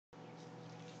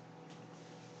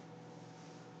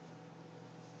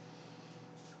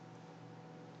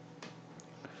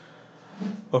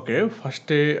ওকে,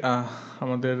 ফার্স্টে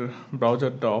আমাদের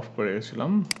ব্রাউজারটা অফ করে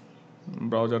গেছিলাম।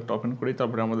 ব্রাউজারটা ওপেন করি,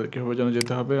 তারপরে আমাদের কীভাবে যেন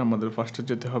যেতে হবে। আমাদের ফার্স্টে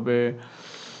যেতে হবে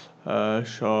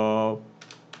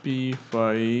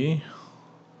শপিফাই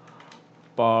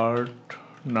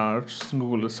পার্টনার্স,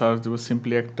 গুগলে সার্চ দেবো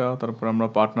সিম্পলি একটা, তারপর আমরা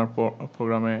পার্টনার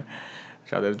প্রোগ্রামে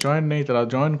যাদের জয়েন নেই তারা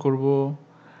জয়েন করব,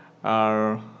 আর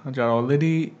যারা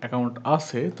অলরেডি অ্যাকাউন্ট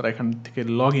আছে তারা এখান থেকে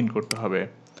লগ ইন করতে হবে।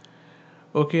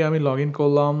 ওকে, আমি লগ ইন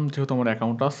করলাম। যেহেতু আমার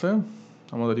অ্যাকাউন্ট আছে,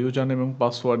 আমাদের ইউজার নেম এবং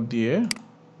পাসওয়ার্ড দিয়ে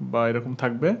বা এরকম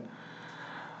থাকবে।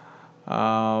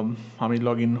 আমি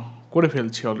লগ ইন করে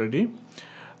ফেলছি অলরেডি।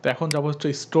 তো এখন যাবো হচ্ছে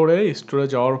স্টোরে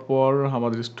যাওয়ার পর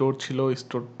আমাদের স্টোর ছিল,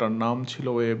 স্টোরটার নাম ছিল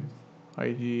ওয়েব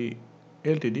আইডি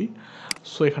এলটিডি।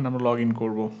 সো এখানে আমরা লগ ইন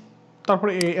করবো।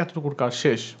 তারপরে এতটুকুর কাজ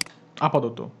শেষ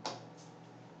আপাতত।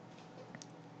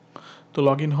 তো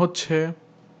লগ ইন হচ্ছে।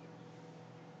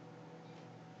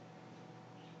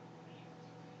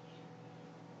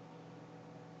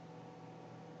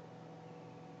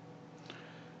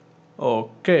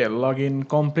 ওকে, লগ ইন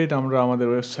কমপ্লিট। আমরা আমাদের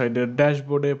ওয়েবসাইটের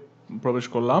ড্যাশবোর্ডে প্রবেশ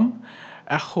করলাম।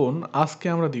 এখন আজকে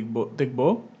আমরা দেখব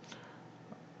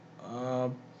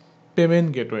পেমেন্ট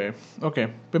গেটওয়ে। ওকে,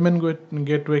 পেমেন্ট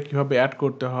গেটওয়ে কীভাবে অ্যাড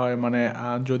করতে হয়, মানে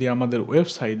যদি আমাদের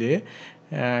ওয়েবসাইটে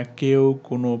কেউ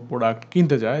কোনো প্রোডাক্ট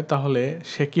কিনতে যায় তাহলে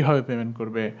সে কীভাবে পেমেন্ট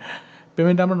করবে।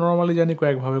 পেমেন্ট আমরা নর্মালি জানি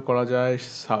কয়েকভাবে করা যায়।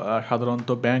 সাধারণত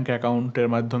ব্যাংক অ্যাকাউন্টের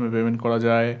মাধ্যমে পেমেন্ট করা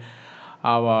যায়,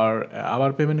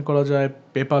 আবার পেমেন্ট করা যায়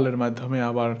পেপালের মাধ্যমে,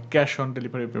 আবার ক্যাশ অন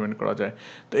ডেলিভারি পেমেন্ট করা যায়।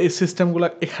 তো এই সিস্টেমগুলো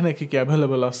এখানে কী কী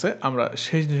অ্যাভেলেবেল আছে আমরা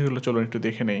সেই জিনিসগুলো চলুন একটু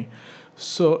দেখে নেই।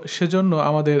 সো সেজন্য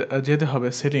আমাদের যেতে হবে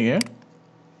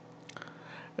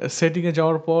সেটিংয়ে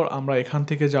যাওয়ার পর আমরা এখান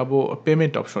থেকে যাব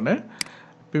পেমেন্ট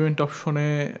অপশনে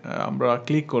আমরা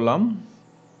ক্লিক করলাম।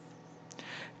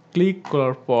 ক্লিক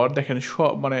করার পর দেখেন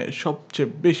সবচেয়ে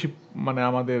বেশি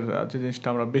আমাদের যে জিনিসটা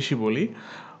আমরা বেশি বলি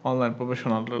অনলাইন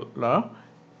প্রফেশনালরা,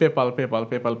 পেপাল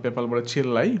বলে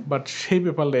চিল্লাই, বাট সেই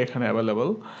পেপালটা এখানে অ্যাভেলেবল।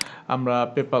 আমরা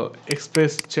পেপাল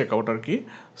এক্সপ্রেস চেক আউট আর কি।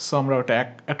 সো আমরা ওটা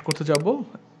অ্যাড করতে যাব।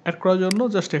 অ্যাড করার জন্য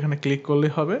জাস্ট এখানে ক্লিক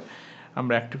করলেই হবে,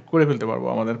 আমরা অ্যাক্টিভ করে ফেলতে পারবো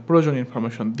আমাদের প্রয়োজনীয়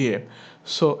ইনফরমেশন দিয়ে।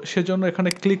 সো সেজন্য এখানে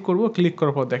ক্লিক করব। ক্লিক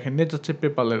করার পর দেখেন নিয়ে যাচ্ছে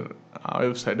পেপালের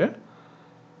ওয়েবসাইটে।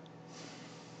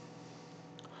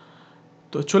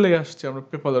 তো চলে আসছে আমরা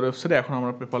পেপালের ওয়েবসাইটে। এখন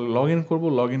আমরা পেপালে লগ ইন করবো।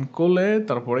 লগ ইন করলে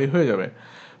তারপরেই হয়ে যাবে।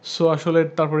 সো আসলে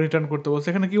তারপর রিটার্ন করতে বলছে।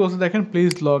 এখানে কি বলছে দেখেন,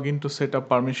 please log in two set up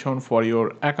permission for your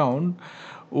account,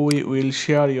 we will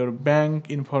share your bank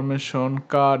information,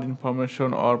 card information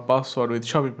or password with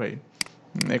Shopify.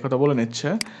 এই কথা বলে নিচ্ছে।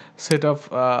 Set up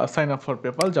sign up for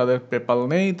PayPal, যাদের পেপাল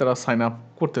নেই তারা সাইন আপ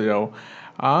করতে যাও,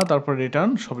 আর তারপরে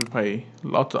রিটার্ন শপিফাই।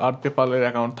 আর পেপালের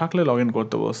অ্যাকাউন্ট থাকলে লগ ইন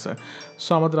করতে বলছে। সো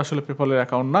আমাদের আসলে পেপালের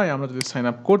অ্যাকাউন্ট নাই। আমরা যদি সাইন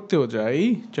আপ করতেও যাই,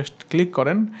 জাস্ট ক্লিক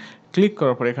করেন। ক্লিক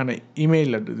করার পর এখানে ইমেইল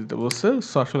অ্যাড্রেস দিতে বলছে।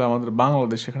 সো আসলে আমাদের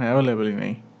বাংলাদেশ এখানে অ্যাভেলেবেলই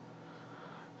নেই।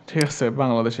 ঠিক আছে,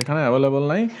 বাংলাদেশ এখানে অ্যাভেলেবেল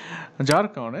নাই, যার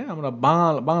কারণে আমরা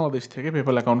বাংলাদেশ থেকে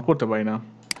পেপাল অ্যাকাউন্ট করতে পারি না।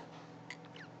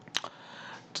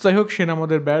 তো যাই হোক, সেটা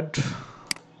আমাদের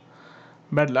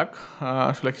ব্যাড লাক।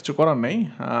 আসলে কিছু করার নেই,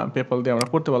 পেপাল দিয়ে আমরা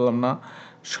করতে পারলাম না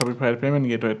শপিফাইয়ের পেমেন্ট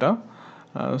গেটওয়েটা।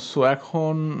 সো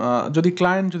এখন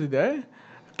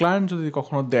ক্লায়েন্ট যদি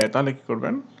কখনো দেয় তাহলে কী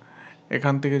করবেন,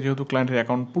 এখান থেকে যেহেতু ক্লায়েন্টের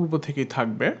অ্যাকাউন্ট পূর্ব থেকেই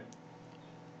থাকবে,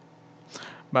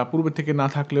 বা পূর্বে থেকে না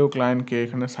থাকলেও ক্লায়েন্টকে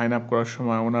এখানে সাইন আপ করার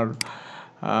সময় ওনার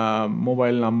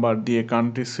মোবাইল নাম্বার দিয়ে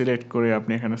কান্ট্রি সিলেক্ট করে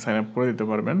আপনি এখানে সাইন আপ করে দিতে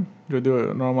পারবেন, যদিও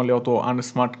নর্মালি অত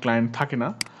আনস্মার্ট ক্লায়েন্ট থাকে না।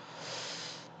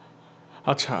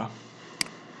 আচ্ছা,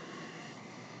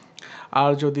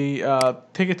 আর যদি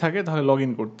থেকে থাকে তাহলে লগ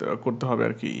ইন করতে হবে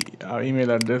আর কি, ইমেল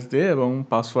অ্যাড্রেস দিয়ে এবং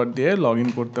পাসওয়ার্ড দিয়ে লগ ইন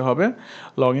করতে হবে।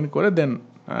 লগ ইন করে দেন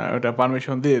ওটা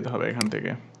পারমিশন দিয়ে দিতে হবে এখান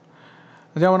থেকে।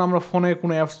 যেমন আমরা ফোনে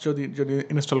কোনো অ্যাপস যদি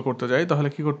ইনস্টল করতে যাই তাহলে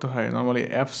কী করতে হয়, নর্মালি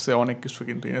অ্যাপসে অনেক কিছু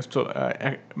কিন্তু ইনস্টল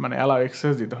অ্যালাউ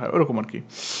অ্যাক্সেস দিতে হয়, ওরকম আর কি।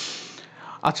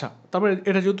 আচ্ছা, তারপরে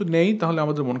এটা যেহেতু নেই তাহলে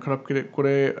আমাদের মন খারাপ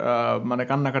করে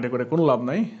কান্নাকাটি করে কোনো লাভ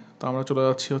নাই। তো আমরা চলে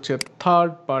যাচ্ছি হচ্ছে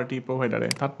থার্ড পার্টি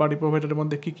প্রোভাইডারের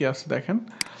মধ্যে কী কী আছে দেখেন।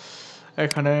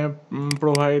 এখানে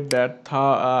provide that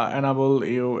enable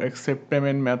you accept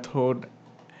payment method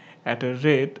at a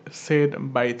rate shed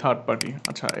by third party.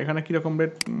 আচ্ছা, এখানে কীরকম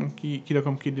রেট,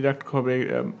 কীরকম কী ডিডাক্ট হবে,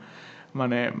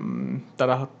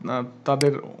 তারা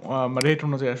তাদের রেট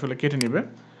অনুযায়ী আসলে কেটে নেবে।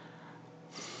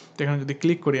 এখানে যদি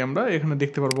ক্লিক করি আমরা এখানে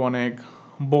দেখতে পারবো অনেক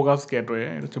বোগাস গেটওয়ে,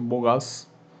 এটা হচ্ছে বোগাস।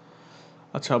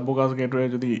 আচ্ছা, বোগাস গেটওয়ে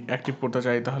যদি অ্যাক্টিভ করতে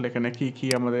চাই তাহলে এখানে কী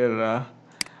আমাদের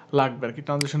লাগবে আর কি।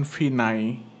 ট্রানজ্যাকশন ফি নাই,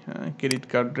 ক্রেডিট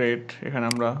কার্ড রেট এখানে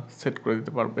আমরা সেট করে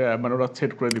দিতে পারবো, ওরা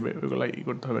সেট করে দিবে, ওইগুলো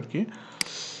করতে হবে আর কি।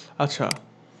 আচ্ছা,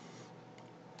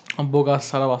 বোগাস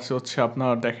ছাড়াও আছে হচ্ছে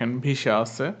আপনার দেখেন ভিসা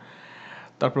আছে,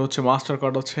 তারপর হচ্ছে মাস্টার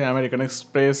কার্ড আছে, আমেরিকান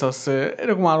এক্সপ্রেস আছে,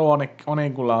 এরকম আরও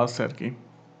অনেকগুলো আছে আর কি।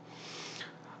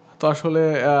 তো আসলে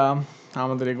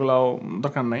আমাদের এগুলাও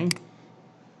দরকার নাই।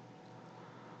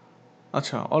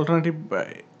 আচ্ছা,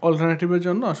 অল্টারনেটিভের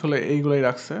জন্য আসলে এইগুলাই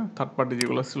রাখছে, থার্ড পার্টি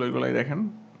যেগুলো ছিল ওইগুলাই দেখেন,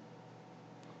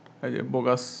 এই যে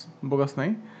বোগাস নাই,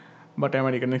 but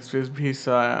American express,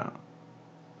 visa,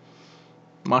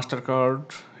 master card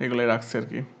এগুলাই রাখছে আর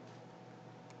কি।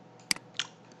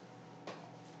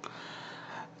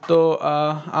 তো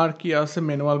আর কি আছে,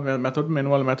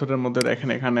 ম্যানুয়াল মেথডের মধ্যে দেখেন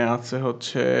এখানে আছে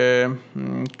হচ্ছে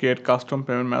ক্রিয়েট কাস্টম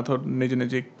পেমেন্ট মেথড,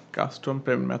 নিজে কাস্টম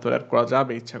পেমেন্ট মেথড অ্যাড করা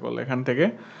যাবে ইচ্ছা করলে এখান থেকে।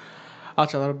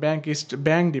 আচ্ছা, তারপর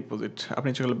ব্যাংক ডিপোজিট, আপনি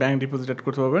ইচ্ছা করলে ব্যাংক ডিপোজিট অ্যাড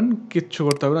করতে পারবেন, কিচ্ছু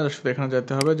করতে হবে না, শুধু এখানে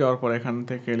যেতে হবে, যাওয়ার পর এখান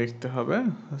থেকে লিখতে হবে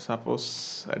suppose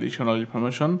additional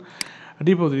information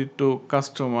deposit to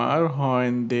customer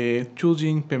when they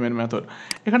choosing payment method.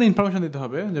 এখানে ইনফরমেশন দিতে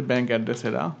হবে যে ব্যাংক অ্যাড্রেস,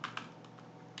 এরা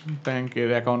ব্যাংকের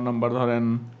অ্যাকাউন্ট নাম্বার ধরেন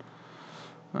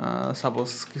সাপোজ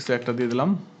কিছু একটা দিয়ে দিলাম,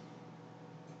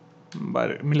 বা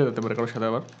মিলে যেতে পারে কারোর সাথে,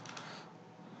 আবার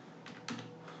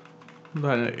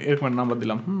ধরেন এরকম নাম্বার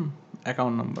দিলাম,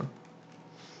 account number,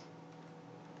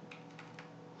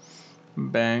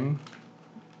 bank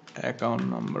account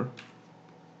number,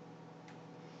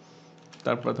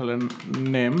 তারপর ধরেন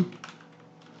নেম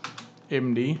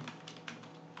এমডি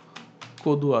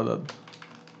কদু আদাদ,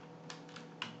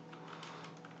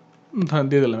 ধরেন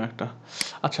দিয়ে দিলাম একটা।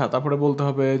 আচ্ছা, তারপরে বলতে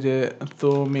হবে যে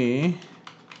তুমি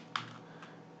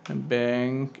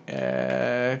ব্যাংক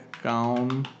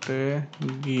অ্যাকাউন্টে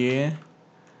গিয়ে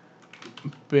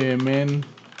পেমেন্ট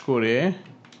করে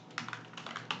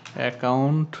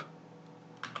অ্যাকাউন্ট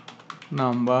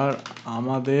নাম্বার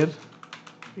আমাদের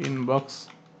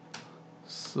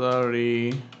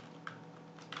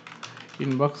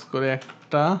ইনবক্স করে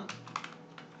একটা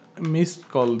মিসড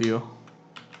কল দিও।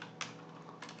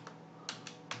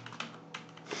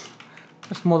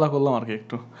 মজা করলাম আর কি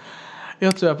একটু, এই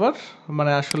হচ্ছে ব্যাপার।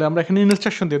 মানে আসলে আমরা এখানে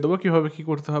ইনস্ট্রাকশন দিয়ে দেবো কীভাবে কী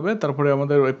করতে হবে, তারপরে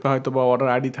আমাদের হয়তো বা অর্ডার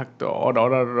আইডি থাকতে,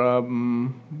 অর্ডার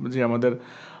যে আমাদের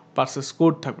পারচেস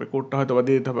কোড থাকবে, কোডটা হয়তো বা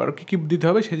দিয়ে দিতে হবে, আর কী দিতে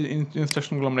হবে সেই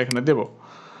ইনস্ট্রাকশনগুলো আমরা এখানে দেবো।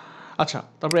 আচ্ছা,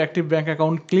 তারপরে অ্যাক্টিভ ব্যাঙ্ক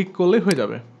অ্যাকাউন্ট ক্লিক করলেই হয়ে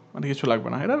যাবে, মানে কিছু লাগবে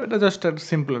না, এটা জাস্ট একটা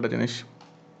সিম্পল একটা জিনিস।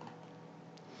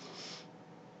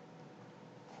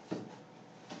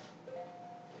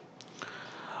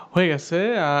 হয়ে গেছে।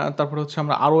 তারপরে হচ্ছে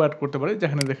আমরা আরও অ্যাড করতে পারি,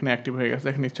 যেখানে অ্যাক্টিভ হয়ে গেছে,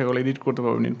 এখানে ইচ্ছা করলে এডিট করতে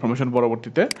পারবেন ইনফরমেশন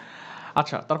পরবর্তীতে।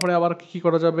 আচ্ছা, তারপরে আবার কী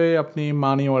করা যাবে, আপনি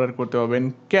মানি অর্ডার করতে পারবেন,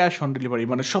 ক্যাশ অন ডেলিভারি,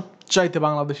 মানে সবচাইতে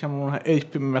বাংলাদেশে আমার মনে হয় এই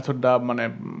মেথডটা মানে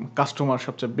কাস্টমার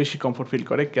সবচেয়ে বেশি কমফোর্ট ফিল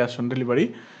করে, cash on delivery,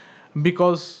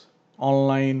 because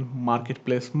online market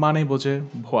place মানে বোঝে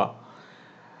ভুয়া,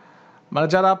 মানে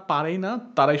যারা পারেই না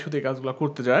তারাই শুধু এই কাজগুলো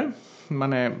করতে যায়,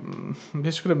 মানে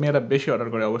বিশেষ করে মেয়েরা বেশি অর্ডার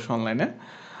করে অবশ্য অনলাইনে।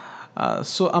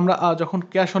 সো আমরা যখন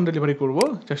ক্যাশ অন ডেলিভারি করব,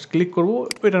 জাস্ট ক্লিক করব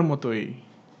এটার মতোই,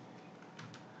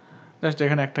 জাস্ট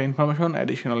এখানে একটা ইনফরমেশন,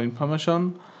 অ্যাডিশনাল ইনফরমেশন,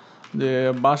 যে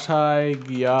বাসায়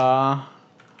গিয়া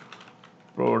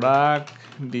প্রোডাক্ট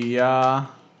দিয়া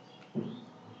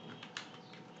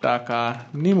টাকা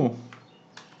নিমু,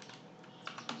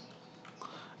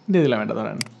 দিয়ে দিলাম এটা।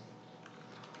 ধরেন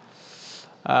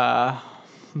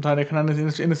এখানে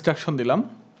ইনস্ট্রাকশন দিলাম,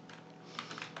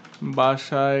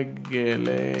 বাসায়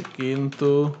গেলে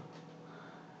কিন্তু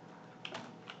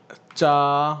চা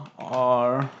আর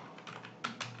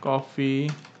কফি,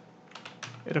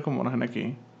 এরকম মনে হয় নাকি,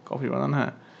 কফি বানান,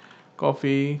 হ্যাঁ,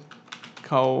 কফি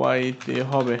খাওয়াইতে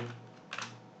হবে।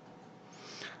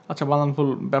 আচ্ছা, বানান ফুল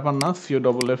ব্যাপার না,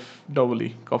 COFFE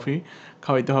কফি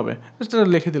খাওয়াইতে হবে, জাস্ট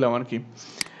লিখে দিলাম আর কি।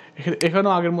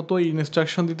 এখানেও আগের মতো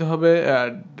ইনস্ট্রাকশন দিতে হবে,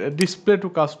 display to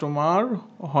customer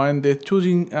when they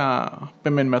choosing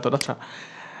payment method. আচ্ছা,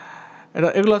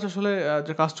 এগুলো আছে আসলে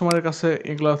যে কাস্টমারের কাছে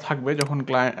এগুলো থাকবে যখন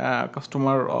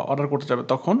কাস্টমার অর্ডার করতে যাবে,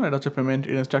 তখন এটা হচ্ছে পেমেন্ট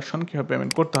ইনস্ট্রাকশন, কীভাবে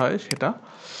পেমেন্ট করতে হয় সেটা।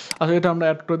 আচ্ছা, এটা আমরা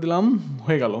অ্যাড করে দিলাম,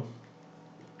 হয়ে গেল।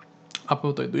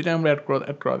 আপাতত দুইটা আমরা অ্যাড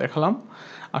করা দেখালাম,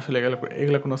 আসলে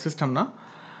এগুলো কোনো সিস্টেম না।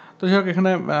 তো যাই হোক,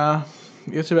 এখানে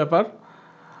হচ্ছে ব্যাপার,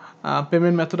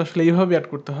 পেমেন্ট মেথড আসলে এইভাবে অ্যাড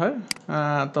করতে হয়।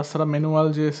 তাছাড়া ম্যানুয়াল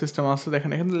যে সিস্টেম আছে দেখেন,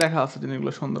 এখানে লেখা আছে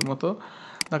জিনিসগুলো সুন্দর মতো,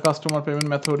 the customer payment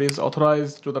method is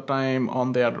authorised to the time on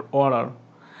their order,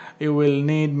 you will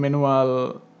need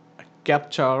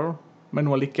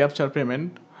manually capture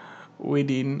payment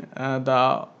within the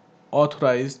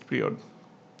authorized period।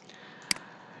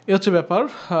 এ হচ্ছে ব্যাপার।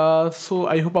 সো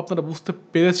আই হোপ আপনারা বুঝতে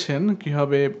পেরেছেন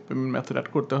কীভাবে পেমেন্ট মেথড অ্যাড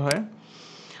করতে হয়।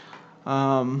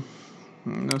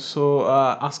 সো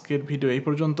আজকের ভিডিও এই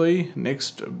পর্যন্তই,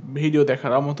 নেক্সট ভিডিও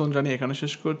দেখার আমন্ত্রণ জানিয়ে এখানে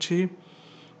শেষ করছি।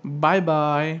 Bye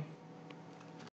bye.